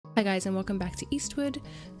Hi guys, and welcome back to Eastward.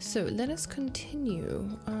 So let us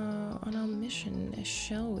continue on our mission,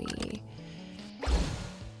 shall we?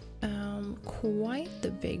 Quite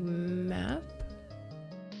the big map.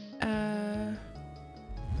 I'm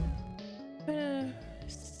gonna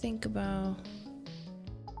think about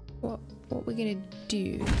what we're gonna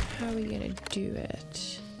do. How are we gonna do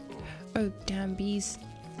it? Oh damn bees.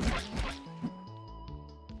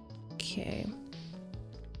 Okay.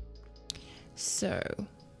 So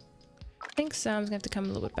I think Sam's gonna have to come a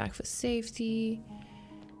little bit back for safety.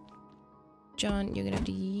 John, you're gonna have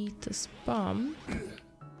to yeet this bomb.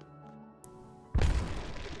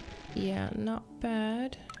 Yeah, not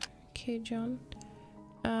bad. Okay, John.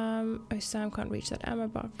 Oh, Sam can't reach that ammo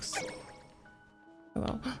box. Oh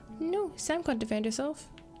well. No, Sam can't defend herself.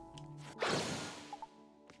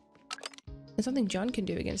 There's nothing John can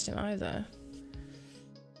do against him either.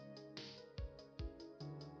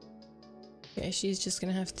 Yeah, she's just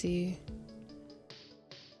gonna have to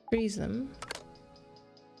freeze them.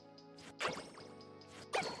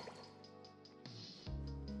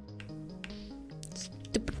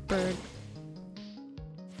 Stupid bird.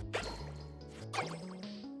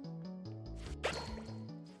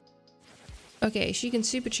 Okay, she can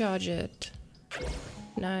supercharge it.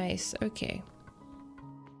 Nice, okay.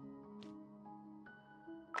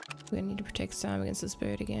 We're gonna need to protect Sam against this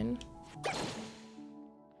bird again.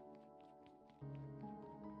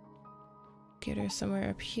 Get her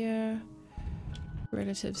somewhere up here.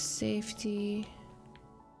 Relative safety.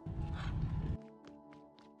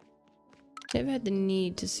 Never had the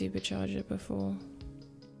need to supercharge it before.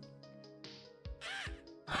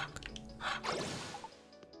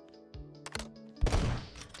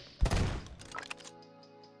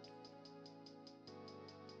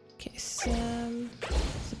 Okay, Sam.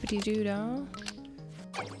 Zippity doo dah.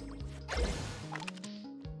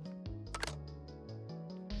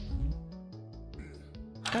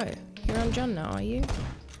 Oh, you're on John now, are you?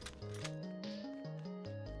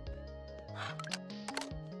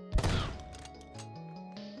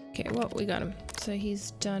 Okay, well, we got him. So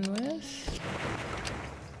he's done with.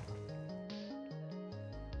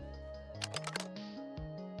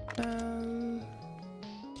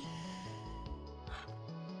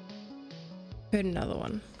 Heard another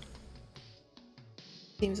one.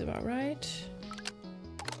 Seems about right.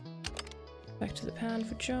 Back to the pan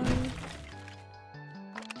for John.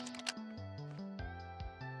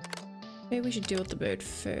 Maybe we should deal with the bird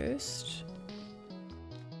first.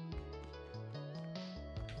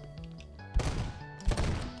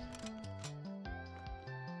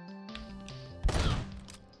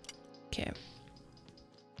 Okay.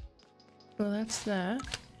 Well, that's that.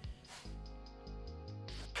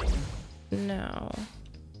 Now,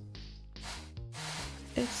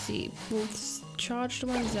 let's see. Will charged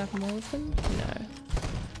ones zap more of them? No.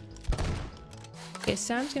 Okay,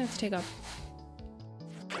 Sam's gonna have to take up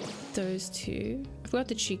those two. I forgot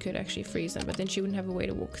that she could actually freeze them, but then she wouldn't have a way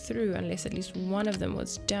to walk through unless at least one of them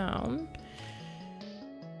was down.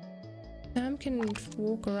 Sam can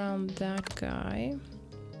walk around that guy.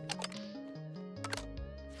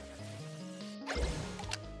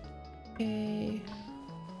 Okay.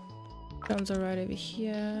 John's alright over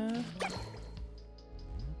here.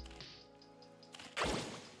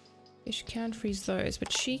 Okay, she can freeze those,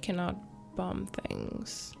 but she cannot bomb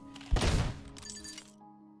things.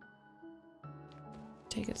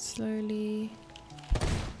 Take it slowly.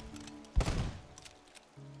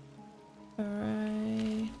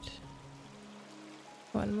 Alright.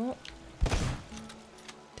 One more.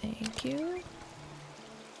 Thank you.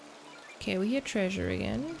 Okay, we hear treasure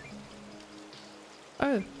again.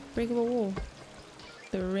 Oh, breakable wall.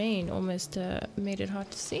 The rain almost made it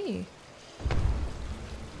hard to see.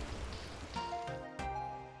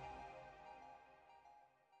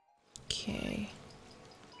 Okay.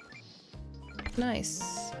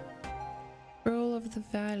 Nice. Roll of the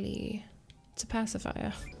Valley. It's a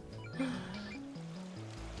pacifier.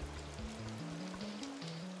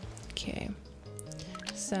 Okay.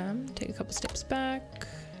 Sam, take a couple steps back.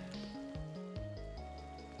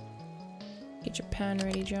 Get your pan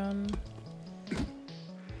ready, John.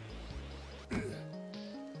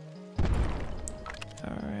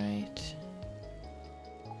 Alright.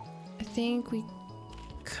 I think we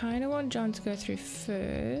kind of want John to go through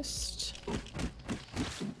first.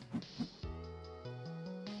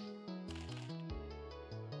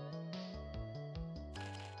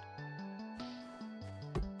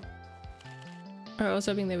 I was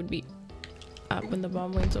hoping they would be up when the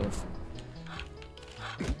bomb went off.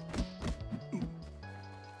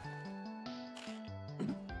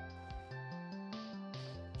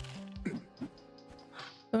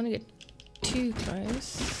 I don't want to get too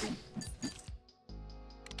close.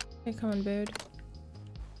 Hey, come on, bird.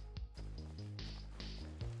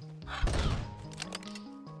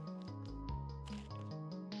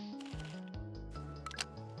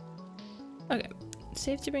 Okay,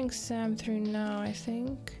 safe to bring Sam through now, I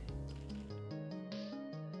think.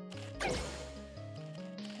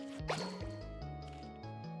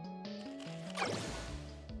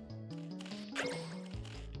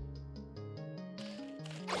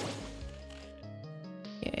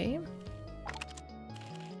 Okay.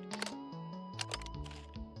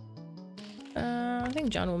 I think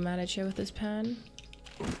John will manage here with his pan.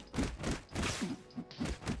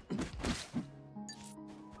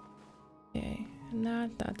 Okay,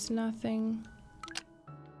 and that's nothing.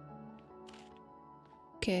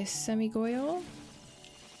 Okay, semi-goyle.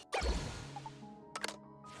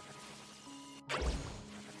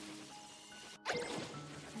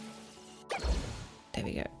 There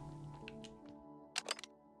we go.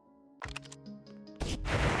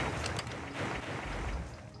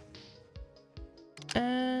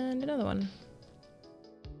 And another one.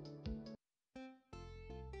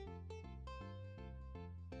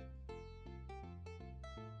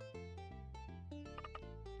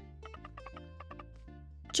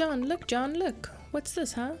 John, look. What's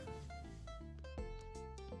this, huh?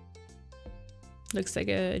 Looks like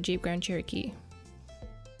a Jeep Grand Cherokee.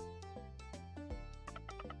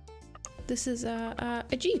 This is a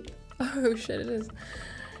Jeep. Oh shit, it is.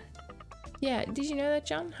 Yeah, did you know that,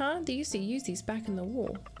 John? Huh? They used to use these back in the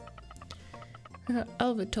war.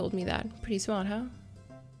 Elva told me that. Pretty smart, huh?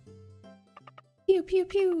 Pew pew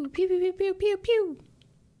pew pew pew pew pew pew pew.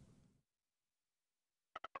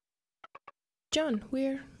 John,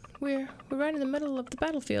 we're right in the middle of the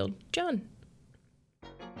battlefield. John.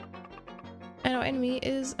 And our enemy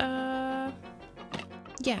is yeah,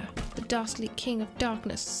 the dastardly king of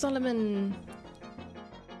darkness, Solomon.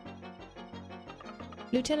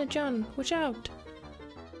 Lieutenant John, watch out!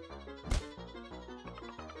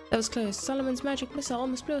 That was close. Solomon's magic missile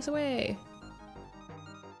almost blew us away.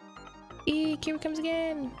 Eek, here it comes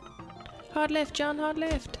again. Hard left, John, hard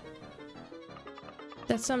left.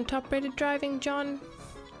 That's some top-rated driving, John.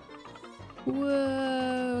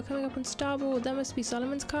 Whoa, coming up on starboard. That must be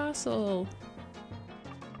Solomon's castle.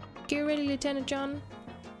 Get ready, Lieutenant John.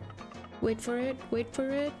 Wait for it, wait for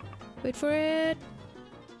it, wait for it.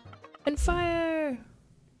 And fire!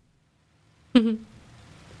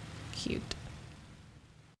 Cute.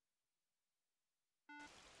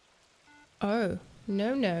 Oh,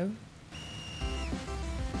 no.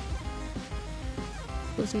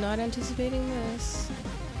 Was not anticipating this.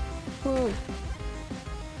 Whoa.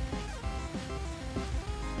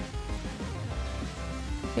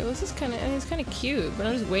 It was just kind of, I mean, it's kind of cute, but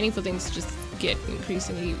I'm just waiting for things to just get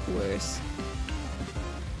increasingly worse.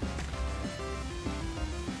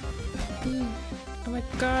 Oh my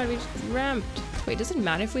god, we just ramped. Wait, does it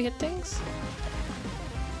matter if we hit things?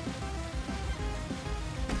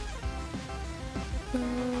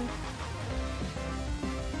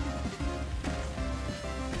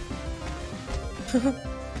 Oh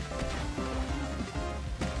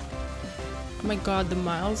my god, the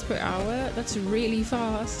miles per hour? That's really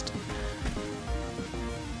fast.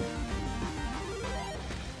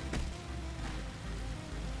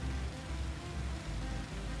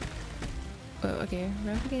 Oh, okay,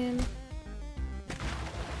 ramp again. At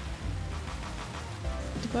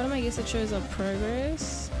the bottom, I guess it shows our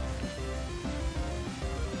progress.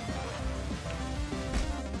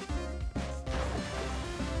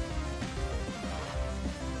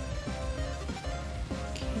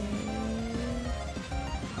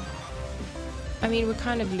 I mean, we're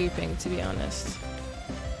kind of looping, to be honest.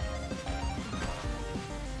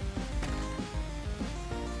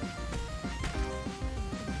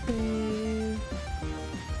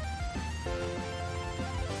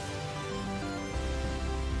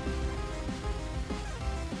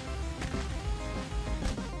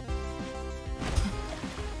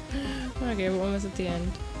 Okay, we're almost at the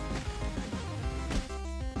end.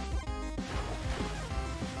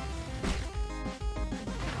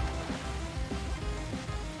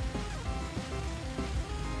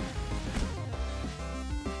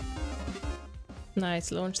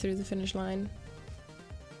 Nice, launch through the finish line.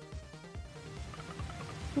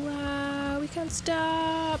 Wow, we can't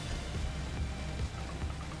stop!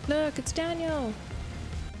 Look, it's Daniel!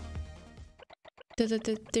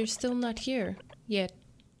 They're still not here yet.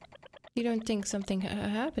 You don't think something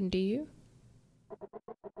happened, do you?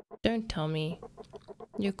 Don't tell me.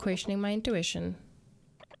 You're questioning my intuition.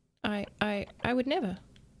 I would never.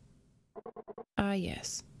 Ah,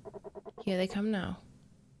 yes. Here they come now.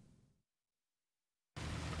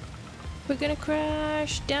 We're gonna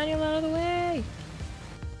crash! Daniel, out of the way!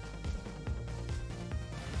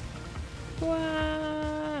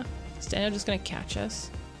 Wow! Is Daniel just gonna catch us?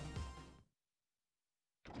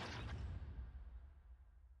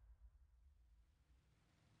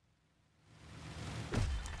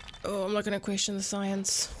 Oh, I'm not gonna question the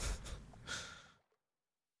science.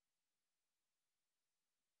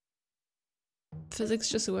 Physics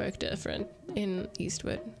just work different in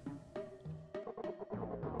Eastward.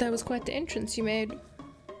 That was quite the entrance you made.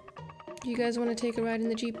 You guys want to take a ride in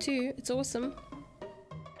the Jeep too? It's awesome.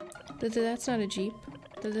 That's not a Jeep.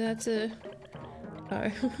 That's a... Oh.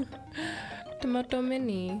 Tomato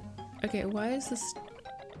Mini. Okay, why is this...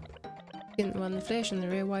 in the flesh and the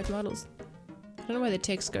rear white models? I don't know why the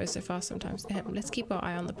text goes so fast sometimes. Let's keep our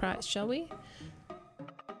eye on the prize, shall we?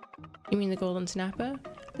 You mean the golden snapper?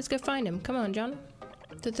 Let's go find him. Come on, John.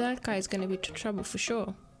 That guy is going to be trouble for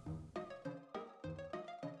sure.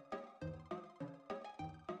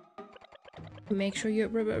 Make sure you're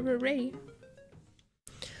ready.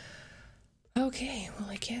 Okay, well,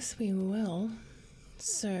 I guess we will.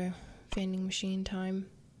 So, vending machine time.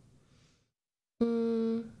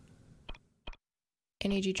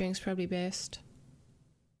 Energy drinks probably best.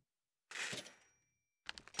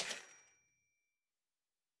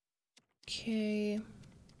 Okay.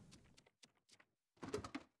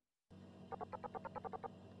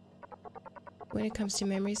 When it comes to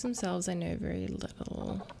memories themselves, I know very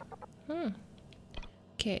little.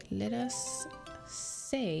 Okay, let us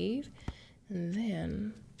save and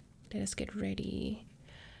then let us get ready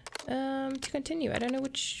to continue. I don't know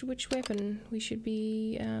which weapon we should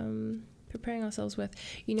be preparing ourselves with.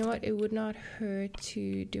 You know what? It would not hurt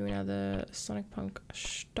to do another Sonic Punk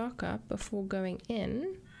stock up before going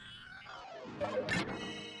in.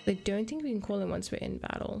 I don't think we can call him once we're in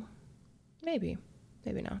battle. Maybe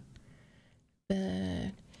not.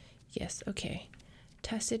 But yes, okay.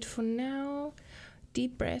 Test it for now.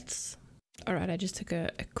 Deep breaths. Alright, I just took a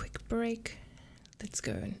quick break. Let's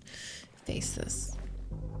go and face this.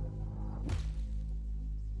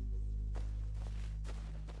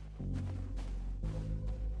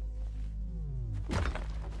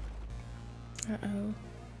 Uh-oh.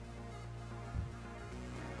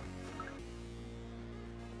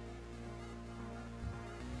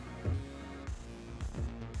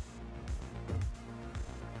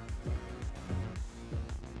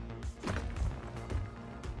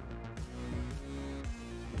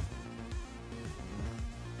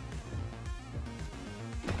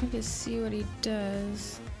 Let's see what he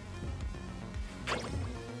does.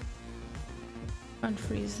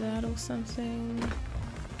 Unfreeze that or something.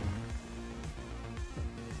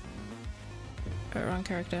 Oh, wrong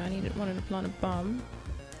character. I wanted to plant a bomb.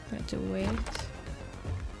 I had to wait.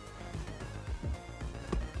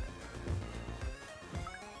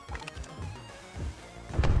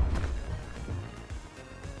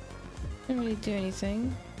 Didn't really do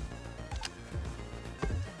anything.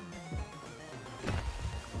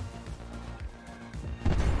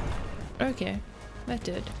 Okay, that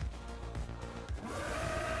did.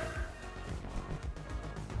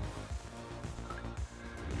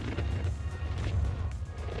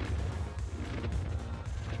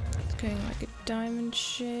 It's going like a diamond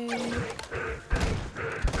shape.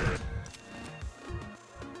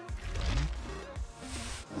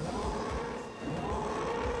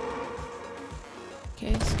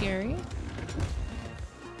 Okay, scary.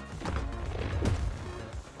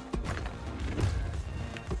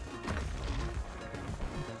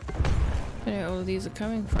 I don't know where all of these are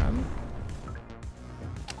coming from.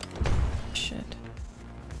 Shit.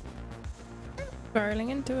 Barreling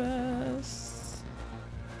into us.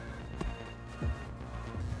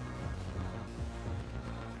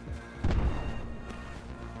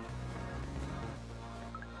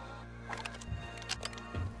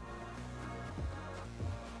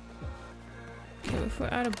 Okay, if we're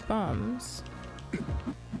out of bombs.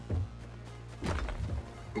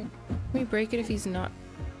 Can we break it if he's not?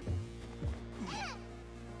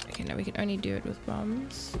 Okay, now we can only do it with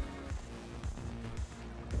bombs.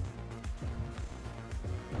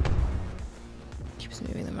 Keeps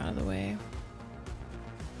moving them out of the way.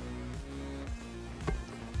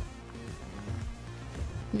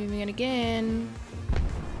 Moving it again.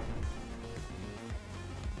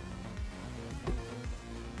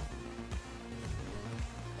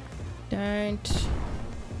 Don't.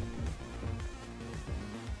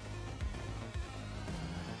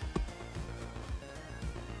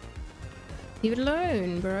 Leave it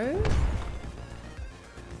alone, bro.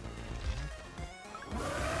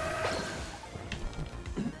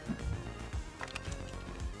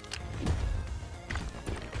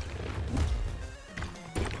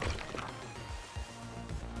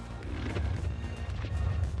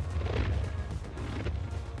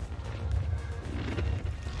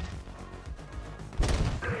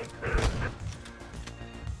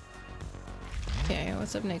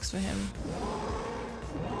 what's up next for him?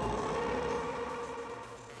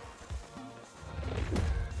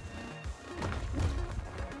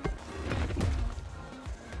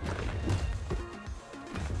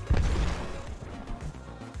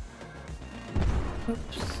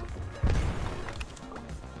 Oops.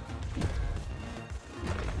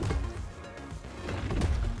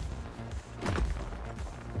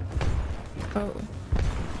 Oh,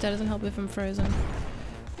 that doesn't help if I'm frozen.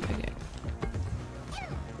 Okay.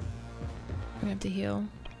 We have to heal.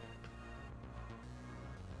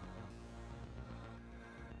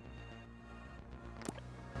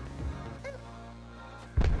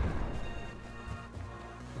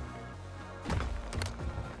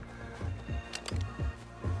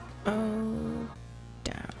 Oh,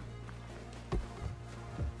 damn.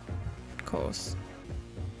 Of course.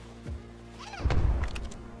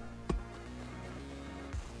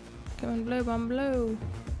 Come on, blow bomb, blow.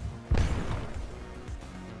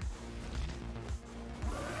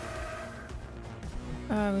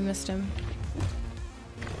 Oh, we missed him.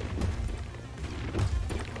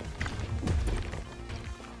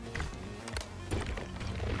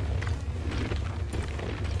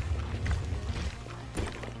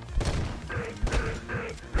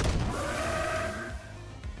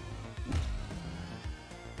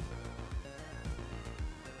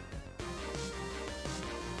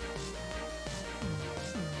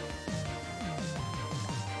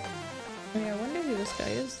 Yeah, I wonder who this guy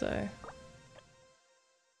is though.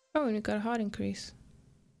 Oh, and we got a heart increase.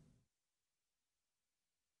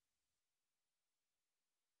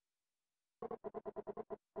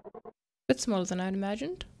 Bit smaller than I'd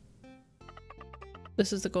imagined.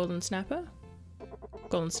 This is the golden snapper.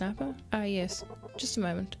 Golden snapper? Ah, yes. Just a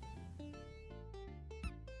moment.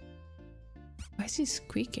 Why is he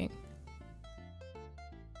squeaking?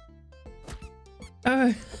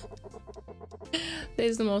 Oh!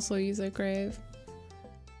 There's the morsel you so crave.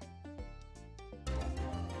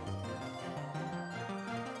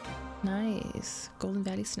 Nice. Golden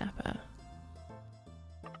Valley snapper.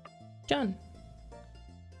 Done.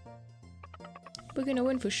 We're gonna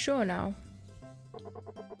win for sure now.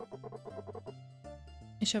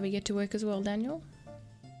 Shall we get to work as well, Daniel?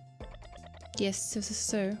 Yes,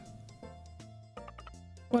 so.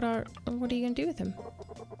 What are you gonna do with him?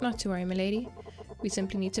 Not to worry, milady. We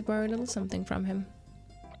simply need to borrow a little something from him.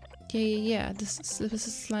 Yeah. This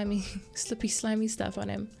slimy, slippy, slimy stuff on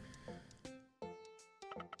him.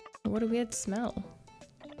 What a weird smell.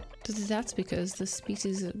 That's because the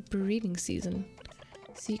species is breeding season.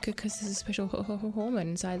 See, because there's a special hormone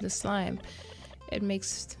inside the slime. It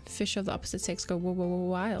makes fish of the opposite sex go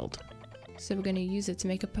wild. So we're going to use it to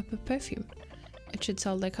make a perfume. It should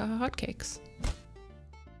sell like hotcakes.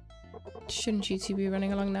 Shouldn't you two be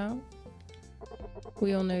running along now?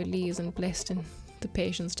 We all know Lee isn't blessed in the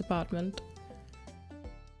patience department.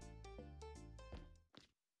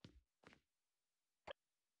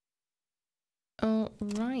 All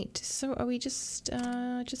right, so are we just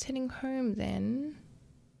heading home then?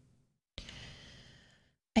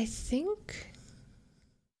 I think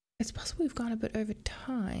it's possible we've gone a bit over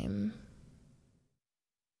time.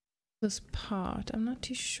 This part, I'm not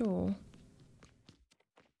too sure.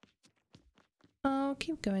 I'll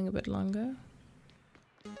keep going a bit longer.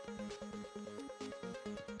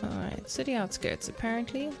 Alright, city outskirts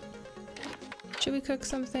apparently. Should we cook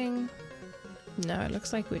something? No, it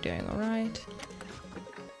looks like we're doing alright.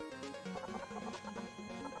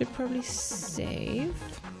 Should probably save.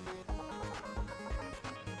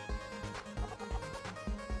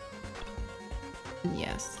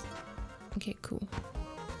 Yes. Okay, cool.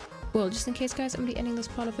 Well, just in case guys, I'm going to be ending this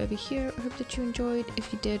part off over here. I hope that you enjoyed.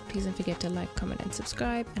 If you did, please don't forget to like, comment and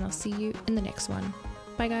subscribe, and I'll see you in the next one.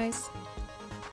 Bye guys!